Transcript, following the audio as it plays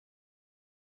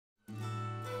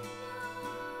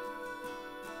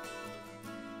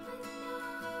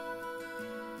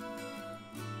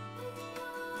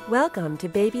Welcome to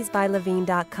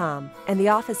babiesbylevine.com and the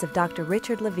office of Dr.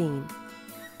 Richard Levin.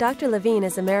 Dr. Levin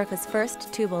is America's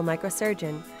first tubal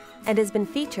microsurgeon and has been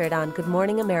featured on Good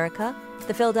Morning America,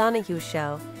 The Phil Donahue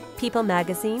Show, People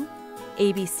Magazine,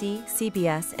 ABC,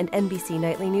 CBS, and NBC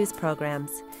nightly news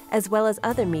programs, as well as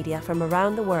other media from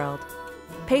around the world.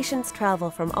 Patients travel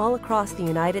from all across the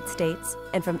United States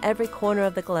and from every corner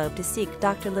of the globe to seek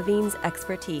Dr. Levin's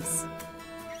expertise.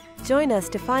 Join us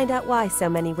to find out why so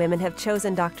many women have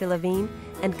chosen Dr. Levin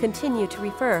and continue to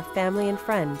refer family and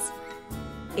friends.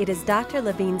 It is Dr.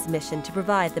 Levin's mission to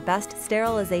provide the best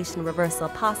sterilization reversal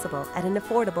possible at an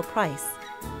affordable price.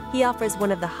 He offers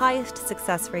one of the highest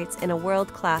success rates in a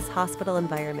world-class hospital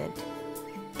environment.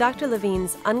 Dr.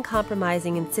 Levin's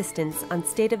uncompromising insistence on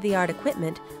state-of-the-art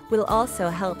equipment will also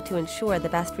help to ensure the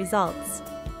best results.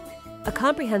 A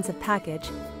comprehensive package,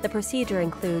 the procedure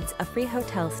includes a free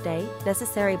hotel stay,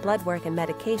 necessary blood work and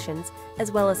medications,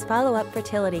 as well as follow-up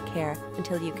fertility care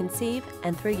until you conceive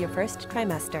and through your first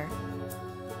trimester.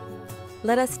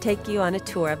 Let us take you on a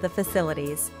tour of the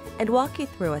facilities and walk you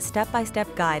through a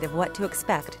step-by-step guide of what to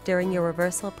expect during your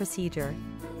reversal procedure.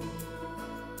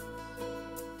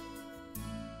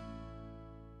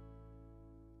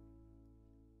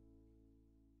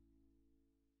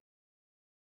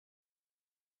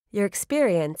 Your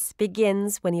experience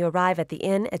begins when you arrive at the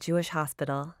Inn at Jewish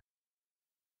Hospital.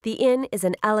 The Inn is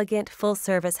an elegant,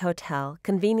 full-service hotel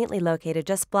conveniently located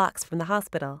just blocks from the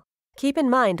hospital. Keep in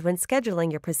mind when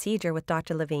scheduling your procedure with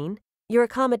Dr. Levin, your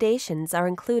accommodations are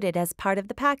included as part of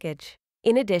the package.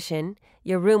 In addition,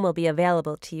 your room will be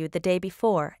available to you the day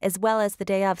before as well as the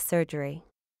day of surgery.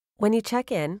 When you check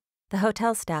in, the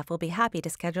hotel staff will be happy to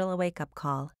schedule a wake-up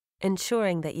call,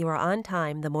 ensuring that you are on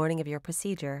time the morning of your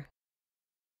procedure.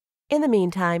 In the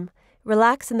meantime,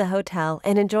 relax in the hotel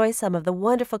and enjoy some of the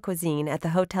wonderful cuisine at the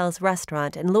hotel's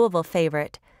restaurant and Louisville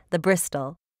favorite, the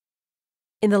Bristol.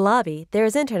 In the lobby, there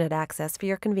is internet access for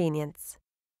your convenience.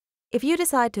 If you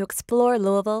decide to explore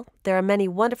Louisville, there are many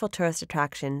wonderful tourist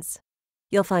attractions.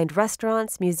 You'll find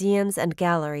restaurants, museums, and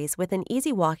galleries within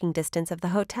easy walking distance of the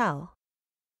hotel.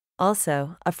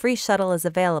 Also, a free shuttle is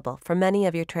available for many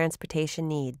of your transportation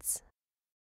needs.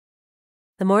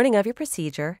 The morning of your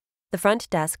procedure, the front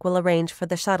desk will arrange for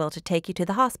the shuttle to take you to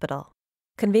the hospital.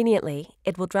 Conveniently,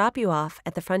 it will drop you off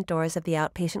at the front doors of the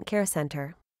Outpatient Care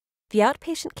Center. The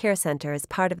Outpatient Care Center is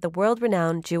part of the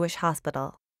world-renowned Jewish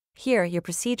Hospital. Here, your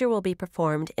procedure will be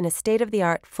performed in a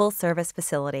state-of-the-art full-service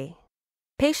facility.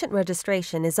 Patient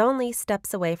registration is only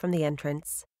steps away from the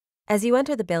entrance. As you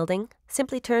enter the building,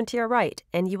 simply turn to your right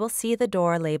and you will see the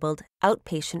door labeled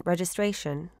Outpatient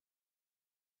Registration.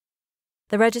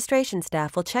 The registration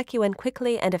staff will check you in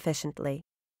quickly and efficiently.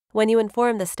 When you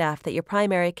inform the staff that your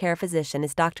primary care physician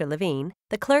is Dr. Levin,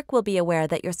 the clerk will be aware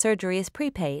that your surgery is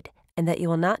prepaid and that you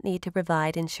will not need to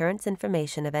provide insurance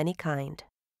information of any kind.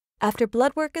 After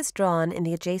blood work is drawn in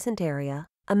the adjacent area,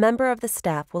 a member of the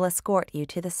staff will escort you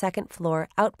to the second-floor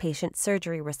outpatient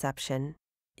surgery reception.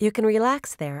 You can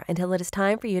relax there until it is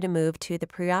time for you to move to the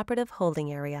preoperative holding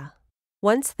area.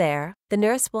 Once there, the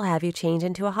nurse will have you change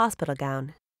into a hospital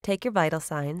gown, take your vital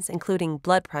signs, including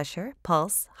blood pressure,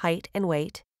 pulse, height, and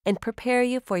weight, and prepare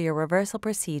you for your reversal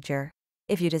procedure.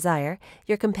 If you desire,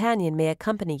 your companion may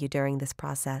accompany you during this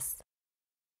process.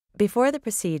 Before the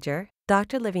procedure,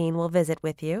 Dr. Levin will visit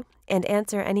with you and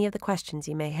answer any of the questions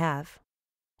you may have.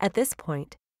 At this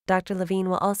point, Dr. Levin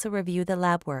will also review the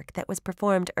lab work that was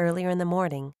performed earlier in the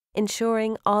morning,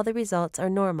 ensuring all the results are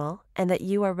normal and that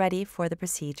you are ready for the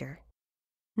procedure.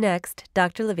 Next,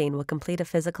 Dr. Levin will complete a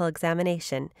physical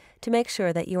examination to make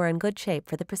sure that you are in good shape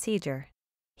for the procedure.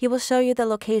 He will show you the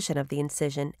location of the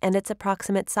incision and its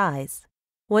approximate size.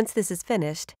 Once this is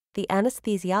finished, the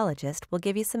anesthesiologist will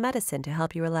give you some medicine to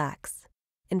help you relax.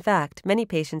 In fact, many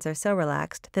patients are so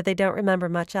relaxed that they don't remember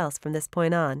much else from this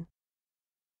point on.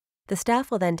 The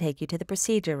staff will then take you to the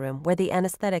procedure room where the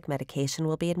anesthetic medication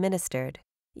will be administered.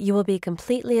 You will be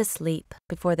completely asleep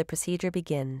before the procedure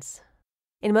begins.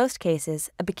 In most cases,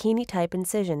 a bikini-type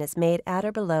incision is made at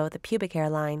or below the pubic hair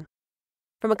line.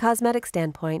 From a cosmetic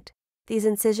standpoint, these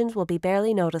incisions will be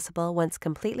barely noticeable once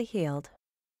completely healed.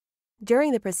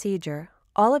 During the procedure,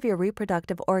 all of your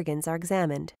reproductive organs are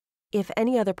examined. If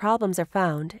any other problems are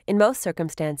found, in most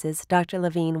circumstances, Dr.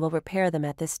 Levin will repair them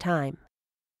at this time.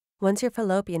 Once your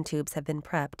fallopian tubes have been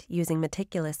prepped using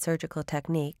meticulous surgical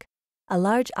technique, a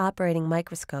large operating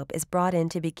microscope is brought in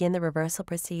to begin the reversal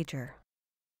procedure.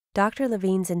 Dr.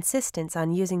 Levin's insistence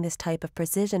on using this type of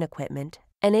precision equipment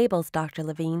enables Dr.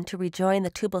 Levin to rejoin the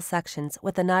tubal sections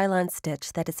with a nylon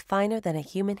stitch that is finer than a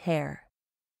human hair.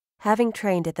 Having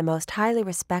trained at the most highly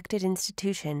respected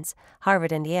institutions,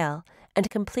 Harvard and Yale, and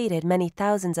completed many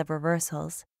thousands of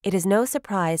reversals, it is no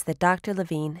surprise that Dr.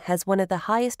 Levin has one of the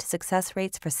highest success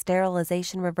rates for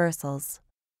sterilization reversals.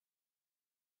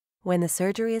 When the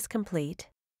surgery is complete,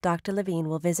 Dr. Levin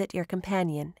will visit your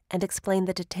companion and explain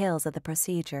the details of the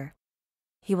procedure.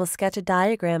 He will sketch a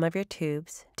diagram of your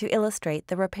tubes to illustrate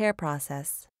the repair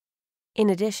process. In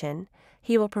addition,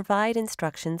 he will provide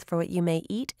instructions for what you may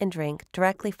eat and drink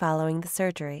directly following the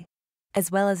surgery,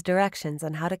 as well as directions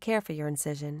on how to care for your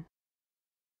incision.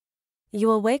 You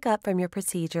will wake up from your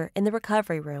procedure in the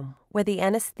recovery room, where the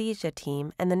anesthesia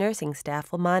team and the nursing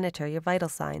staff will monitor your vital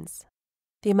signs.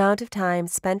 The amount of time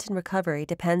spent in recovery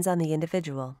depends on the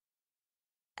individual.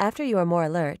 After you are more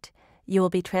alert, you will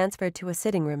be transferred to a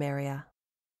sitting room area.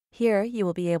 Here, you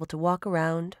will be able to walk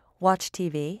around, watch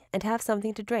TV, and have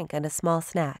something to drink and a small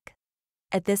snack.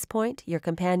 At this point, your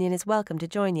companion is welcome to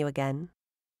join you again.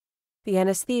 The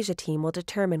anesthesia team will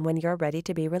determine when you are ready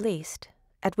to be released,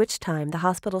 at which time the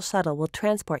hospital shuttle will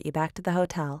transport you back to the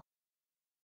hotel.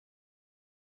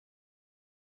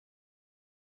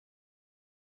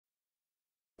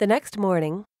 The next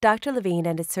morning, Dr. Levin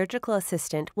and his surgical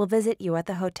assistant will visit you at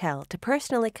the hotel to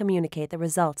personally communicate the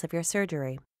results of your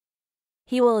surgery.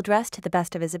 He will address to the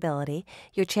best of his ability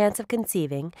your chance of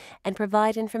conceiving and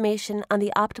provide information on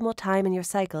the optimal time in your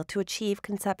cycle to achieve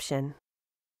conception.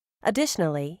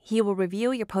 Additionally, he will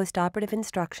review your postoperative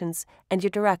instructions and your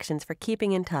directions for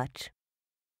keeping in touch.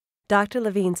 Dr.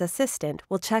 Levin's assistant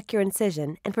will check your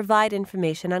incision and provide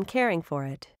information on caring for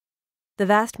it. The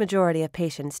vast majority of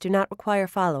patients do not require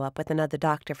follow-up with another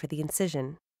doctor for the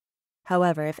incision.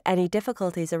 However, if any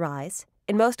difficulties arise,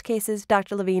 in most cases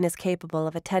Dr. Levin is capable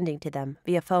of attending to them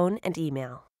via phone and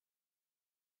email.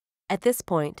 At this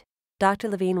point, Dr.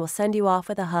 Levin will send you off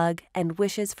with a hug and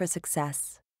wishes for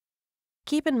success.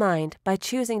 Keep in mind, by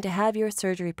choosing to have your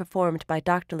surgery performed by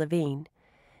Dr. Levin,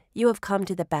 you have come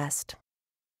to the best.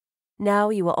 Now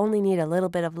you will only need a little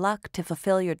bit of luck to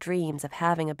fulfill your dreams of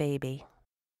having a baby.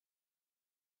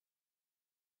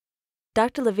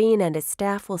 Dr. Levin and his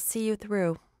staff will see you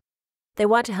through. They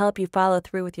want to help you follow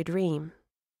through with your dream.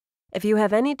 If you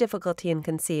have any difficulty in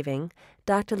conceiving,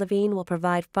 Dr. Levin will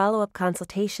provide follow-up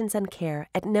consultations and care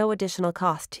at no additional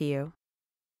cost to you.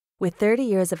 With 30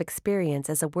 years of experience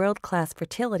as a world-class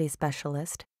fertility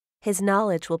specialist, his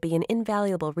knowledge will be an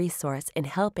invaluable resource in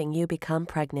helping you become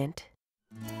pregnant.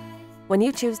 When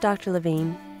you choose Dr.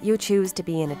 Levin, you choose to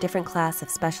be in a different class of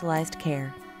specialized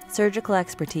care, surgical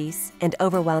expertise, and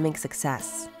overwhelming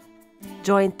success.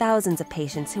 Join thousands of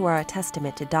patients who are a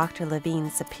testament to Dr.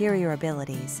 Levin's superior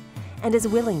abilities and his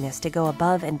willingness to go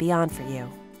above and beyond for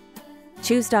you.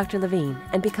 Choose Dr. Levin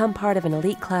and become part of an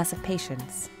elite class of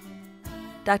patients.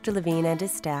 Dr. Levin and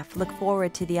his staff look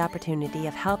forward to the opportunity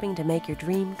of helping to make your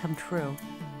dream come true.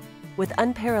 With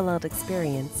unparalleled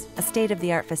experience, a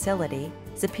state-of-the-art facility,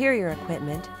 superior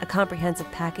equipment, a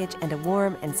comprehensive package, and a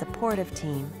warm and supportive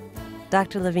team,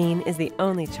 Dr. Levin is the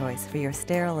only choice for your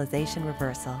sterilization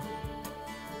reversal.